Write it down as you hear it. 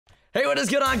Hey, what is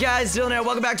going on, guys? Dylan here.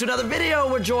 Welcome back to another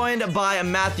video. We're joined by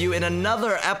Matthew in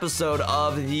another episode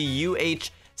of the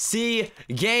UHC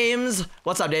Games.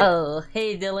 What's up, Dave? Oh,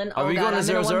 hey, Dylan. Are we going to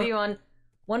 0-0?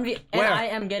 1v, and I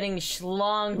am getting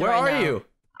schlonged Where right now. are you?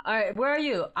 All right, where are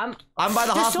you? I'm by the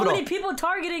hospital. There's so many people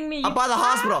targeting me. I'm by the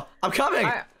hospital. I'm coming.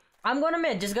 All right, I'm going to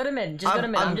mid. Just go to mid. Just go to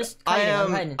mid. I'm just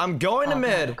hiding. I'm going to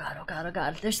mid. Oh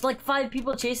god. There's like 5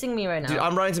 people chasing me right now. Dude,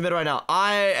 I'm running to mid right now.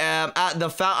 I am at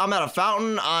the I'm at a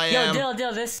fountain. Yo,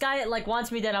 Dill, this guy like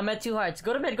wants me dead. I'm at 2 hearts.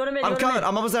 Go to mid. I'm coming.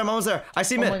 I'm almost there. I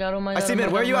see mid. Oh my god. I see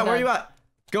mid. Where are you at?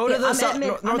 Go to the south,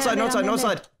 north side.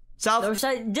 South. North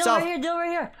side. Dill right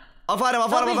here. I'll fight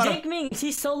him. Take me.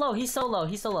 He's so low.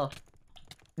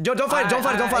 Yo, don't fight.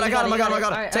 I got him.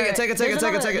 Right, take it.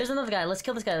 There's another guy. Let's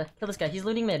kill this guy. He's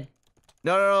looting mid.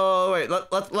 No, wait.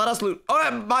 Let us loot. Oh, yeah,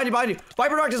 behind you.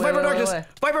 Viper Darkness.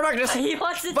 He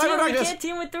wants to team. We can't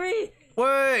team with 3.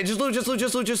 Wait. Just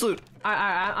loot.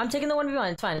 Alright. I'm taking the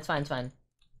 1v1. It's fine. Okay.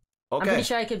 I'm pretty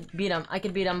sure I could beat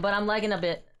him. But I'm lagging a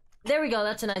bit. There we go.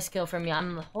 That's a nice kill from me.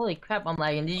 Holy crap, I'm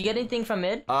lagging. Did you get anything from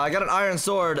mid? I got an iron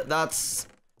sword.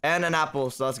 And an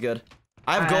apple, so that's good.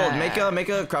 I have gold. Make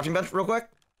a crafting bench real quick.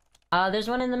 There's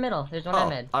one in the middle. There's one in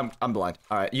mid. I'm blind.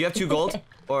 All right, you have 2 gold,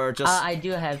 or just? I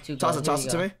do have 2 gold. Toss it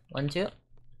to me. 1, 2.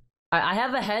 I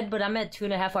have a head, but I'm at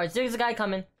 2.5 hearts. There's a guy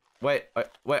coming. Wait,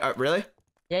 really?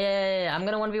 Yeah. I'm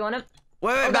gonna 1v1 him.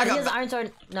 Wait, back up. He has iron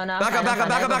sword. No. Back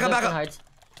up.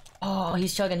 Oh,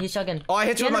 he's chugging. Oh, I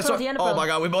hit you with my sword. Oh my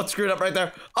god, we both screwed up right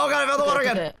there. Oh god, I found the water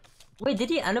again. Wait, did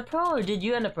he end a pro or did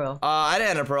you end a pro? I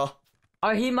didn't end a pro.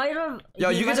 Or he might have. Yo,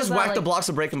 you can just whack the blocks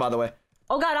to break them, by the way.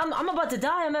 Oh god, I'm about to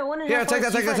die. I'm at 1.5. Here, take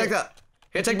that.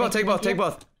 Here, take both.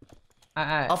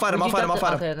 Alright. I'll fight him. Okay.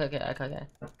 Come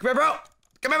here, bro.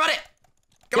 Come here, buddy.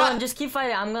 Come on. Just keep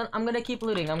fighting. I'm gonna keep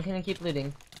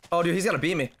looting. Oh, dude, he's gonna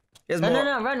beat me. He has more.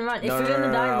 No, run. If you're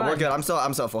gonna die, run. We're good. I'm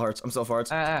still full hearts.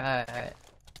 Alright.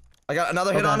 I got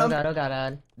another hit on him. Oh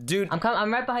god. Dude.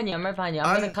 I'm right behind you. I'm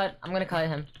gonna cut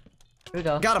him. Here we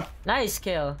go. Got him. Nice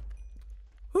kill.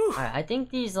 Alright, I think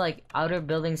these like outer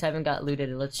buildings haven't got looted.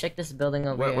 Let's check this building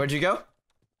over here. Where'd you go?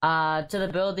 To the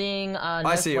building.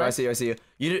 I see you.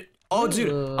 You did. Oh,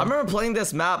 dude, I remember playing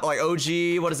this map like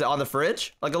OG. What is it, on the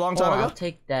fridge? Like a long time ago. I'll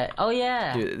take that. Oh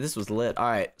yeah. Dude, this was lit. All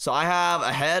right, so I have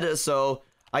a head, so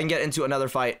I can get into another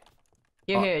fight.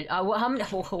 Here. How many?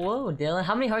 Whoa, Dylan.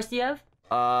 How many hearts do you have?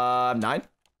 9.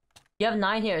 You have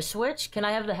 9 here. Switch. Can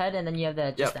I have the head and then you have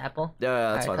the the apple?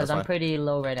 Yeah, that's fine. Because I'm pretty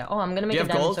low right now. Oh, I'm gonna make a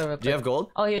diamond sword real quick. Do you have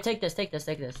gold? Oh, here, take this.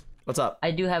 What's up?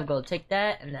 I do have gold. Take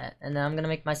that, and then I'm gonna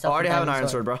make myself. I already have an iron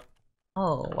sword, bro.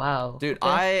 Oh wow. Dude,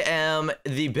 I am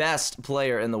the best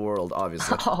player in the world,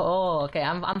 obviously. Oh, okay.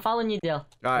 I'm following you, Dill. All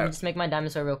right. Let me just make my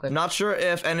diamond sword real quick. Not sure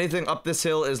if anything up this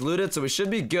hill is looted, so we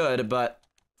should be good, but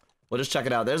we'll just check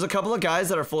it out. There's a couple of guys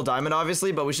that are full diamond,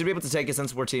 obviously, but we should be able to take it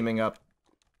since we're teaming up.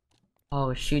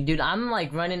 Oh shoot, dude, I'm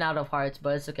like running out of hearts,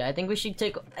 but it's okay. I think we should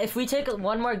if we take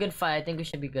one more good fight, I think we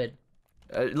should be good.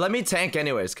 Let me tank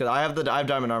anyways, cause I have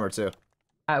diamond armor too.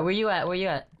 Alright, where you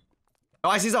at? Oh,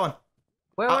 I see someone.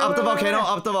 Where, up the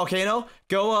volcano.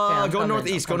 Go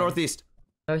northeast.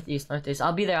 Northeast.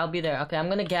 I'll be there. Okay, I'm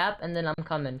gonna gap and then I'm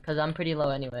coming, cause I'm pretty low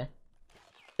anyway.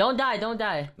 Don't die.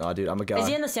 No, dude, I'm a god. Is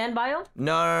he in the sand biome?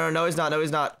 No, he's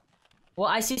not. Well,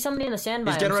 I see somebody in the sand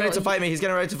biome. He's getting ready to fight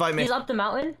me. He's up the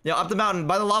mountain? Yeah, up the mountain,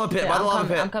 by the lava pit,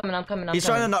 I'm coming. He's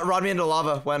trying to rod me into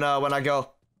lava when I go.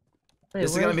 Wait,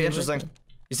 this is gonna be interesting.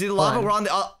 You see the lava? We're on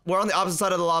the opposite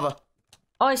side of the lava.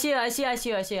 Oh, I see you.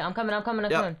 I'm coming.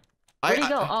 Yep. Where'd he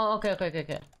go? Oh, okay.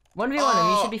 1v1 him.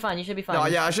 You should be fine. No,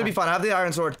 yeah, I should be fine. I have the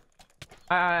iron sword.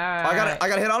 Alright. I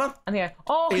got a hit on him. I'm here.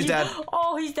 Oh, he's dead.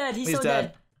 Oh, he's dead. He's so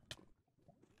dead.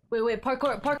 Wait,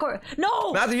 parkour.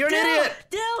 No! Matthew, you're an idiot!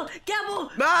 Dill!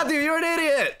 Gabble! Matthew, you're an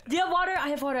idiot! Do you have water? I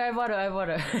have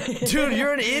water. Dude,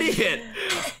 you're an idiot!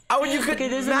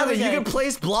 Matthew, you can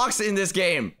place blocks in this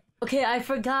game. Okay, I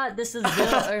forgot this is Bill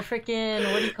or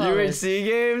freaking what do you call it? UHC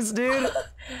Games, dude.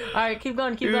 Alright, keep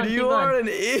going. Dude, you are an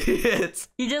idiot.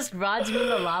 He just rods me in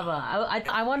the lava.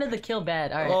 I wanted the kill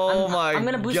bad. Alright, I'm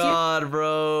gonna boost god, you.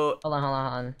 Bro. Hold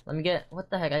on. Let me get. What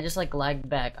the heck? I just like lagged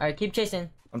back. Alright, keep chasing.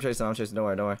 I'm chasing. Don't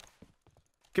worry.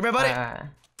 Come here, buddy. I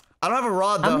don't have a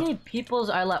rod though. How many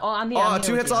peoples are like? Oh, I'm here. Oh,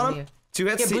 2 hits on him. 2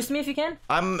 hits. Okay, boost me if you can.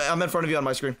 I'm in front of you on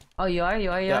my screen. Oh, you are.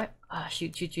 Yeah. Ah,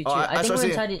 shoot. Oh, I think we're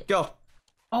inside. Go.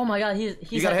 Oh my god, he's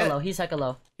hecka low. He's hecka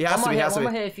low. He has to be. One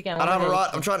more hit if you can. I don't have a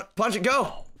rod. I'm trying to punch it.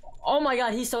 Go. Oh my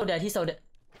god, he's so dead.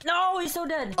 No, he's so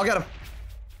dead. I'll get him.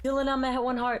 Dylan, I'm at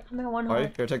 1 heart.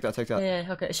 Alright, here, take that.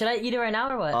 Yeah, okay. Should I eat it right now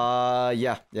or what?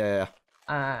 Yeah.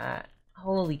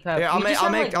 Holy crap. Here,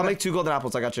 I'll make 2 golden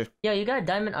apples. I got you. Yeah, you got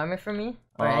diamond armor for me?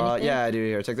 Or anything? Yeah, I do.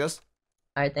 Here, take this.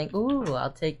 Alright, ooh,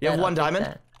 I'll take that. You have one I'll take diamond?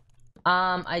 that.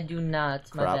 I do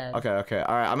not. My bad. Okay.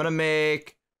 Alright, I'm gonna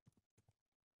make...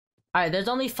 Alright, there's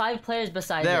only 5 players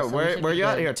besides there, us, so where you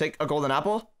at? Here, take a golden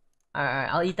apple. Alright,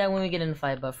 I'll eat that when we get in the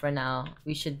fight, but for now,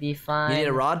 we should be fine. You need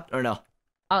a rod or no?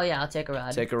 Oh yeah, I'll take a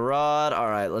rod. Take a rod.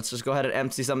 Alright, let's just go ahead and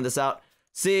empty some of this out.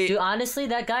 See, dude, honestly,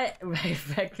 that guy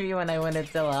wrecked me when I went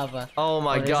into lava. Oh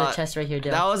my god. There's a chest right here,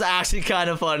 dude. That was actually kind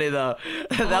of funny though.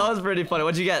 That was pretty funny.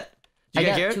 What'd you get? Did you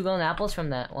get here? 2 golden apples from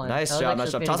that one. Nice job,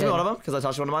 nice job. Toss me one of them, because I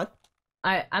tossed you one of mine.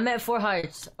 Alright, I'm at 4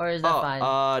 hearts, or is that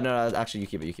fine? No, actually, you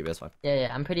keep it, it's fine. Yeah,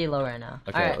 I'm pretty low right now.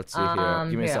 Okay, right, let's see here.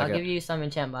 Give me a second. I'll give you some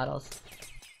enchant bottles.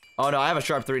 Oh no, I have a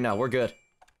sharp 3 now. We're good.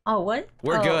 Oh, what?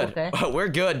 We're good. Okay. We're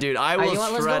good, dude. I will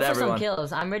let's shred go for everyone. some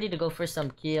kills. I'm ready to go for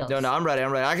some kills. No, I'm ready.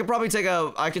 I could probably take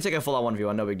a full on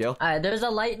 1v1, no big deal. Alright, there's a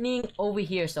lightning over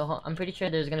here, so I'm pretty sure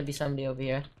there's gonna be somebody over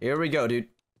here. Here we go, dude.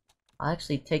 I'll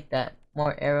actually take that.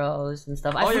 More arrows and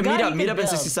stuff. Oh yeah, meet up in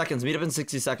 60 seconds. Meet up in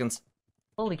 60 seconds.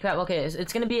 Holy crap, okay,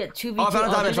 it's gonna be at 2v2. Oh, I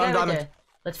found a diamond, Right,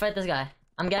 let's fight this guy.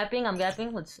 I'm gapping.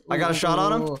 I got a shot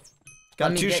on him.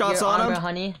 Got 2 shots on him.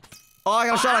 Honey. Oh, I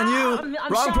got a shot on you.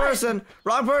 I'm Wrong shot. person.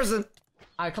 Wrong person.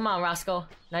 Alright, come on, Roscoe.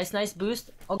 Nice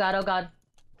boost. Oh god. Come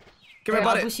here,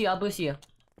 buddy. I'll boost you.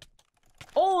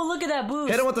 Oh, look at that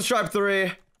boost. Hit him with the sharp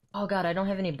 3. Oh god, I don't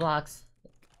have any blocks.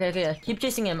 Okay, keep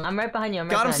chasing him. I'm right behind you.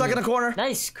 Got him stuck in the corner.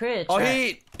 Nice crit. Oh,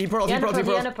 he pearled. He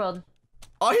pearled.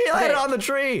 Oh, he landed on the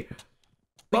tree.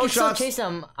 We can still chase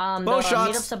him. Both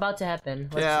shots. Meetup's about to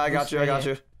happen. Yeah, I got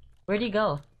you. Where'd he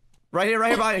go? Right here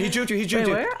behind you. He juked you. Wait,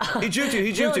 where? He juked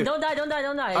you. Don't die.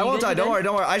 I won't die. Don't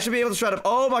worry. I should be able to shred him.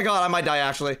 Oh my god, I might die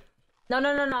actually. No.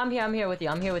 I'm here with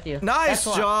you. Nice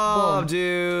job,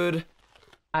 dude.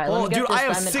 Alright, dude, I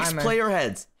have 6 player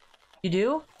heads. You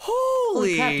do?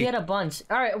 Holy crap, you had a bunch.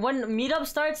 Alright, when meetup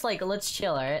starts, like, let's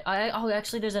chill, alright? Oh,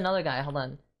 actually, there's another guy. Hold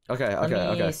on. Okay.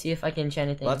 Let me see if I can enchant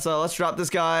anything. Let's drop this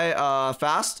guy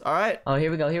fast. Alright. Oh, here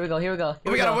we go. We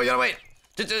gotta wait.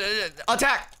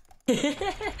 Attack!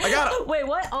 I got him. Wait,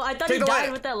 what? Oh, I thought he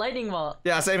died with that lightning bolt.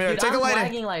 Yeah, same here. Dude, Take the lightning.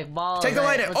 Lagging like balls. Take the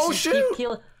lightning. Oh shoot!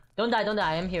 Don't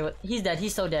die. I'm here. He's dead.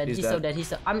 He's so dead. He's so dead.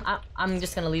 I'm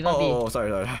just gonna leave him be. Oh,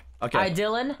 sorry. Okay. Alright,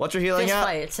 Dylan. What's your healing at? Fist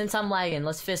fight. Since I'm lagging,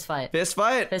 let's fist fight. Fist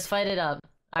fight? Fist fight it up.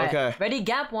 Alright. Okay. Ready?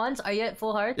 Gap once. Are you at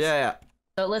full hearts? Yeah.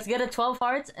 So let's get a 12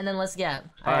 hearts and then let's gap.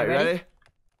 Alright, ready?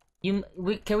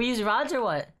 Can we use rods or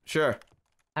what? Sure.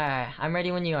 Alright, I'm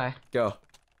ready when you are. Go.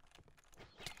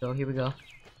 Here we go.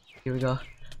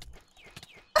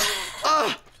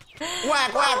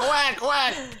 Whack!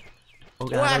 Oh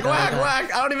god,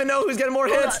 Whack! I don't even know who's getting more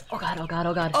hits. Oh god. Oh,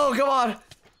 come on.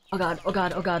 Oh god.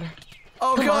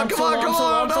 Oh, come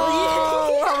on.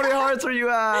 No! How many hearts are you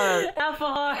at? Half a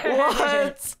heart.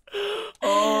 What?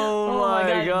 Oh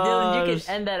my god. Dylan, you can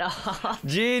end that off.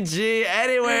 GG.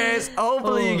 Anyways,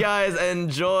 hopefully you guys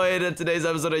enjoyed today's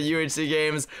episode of UHC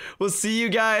Games. We'll see you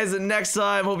guys next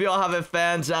time. Hope you all have a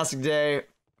fantastic day.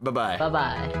 Bye-bye.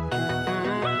 Bye-bye.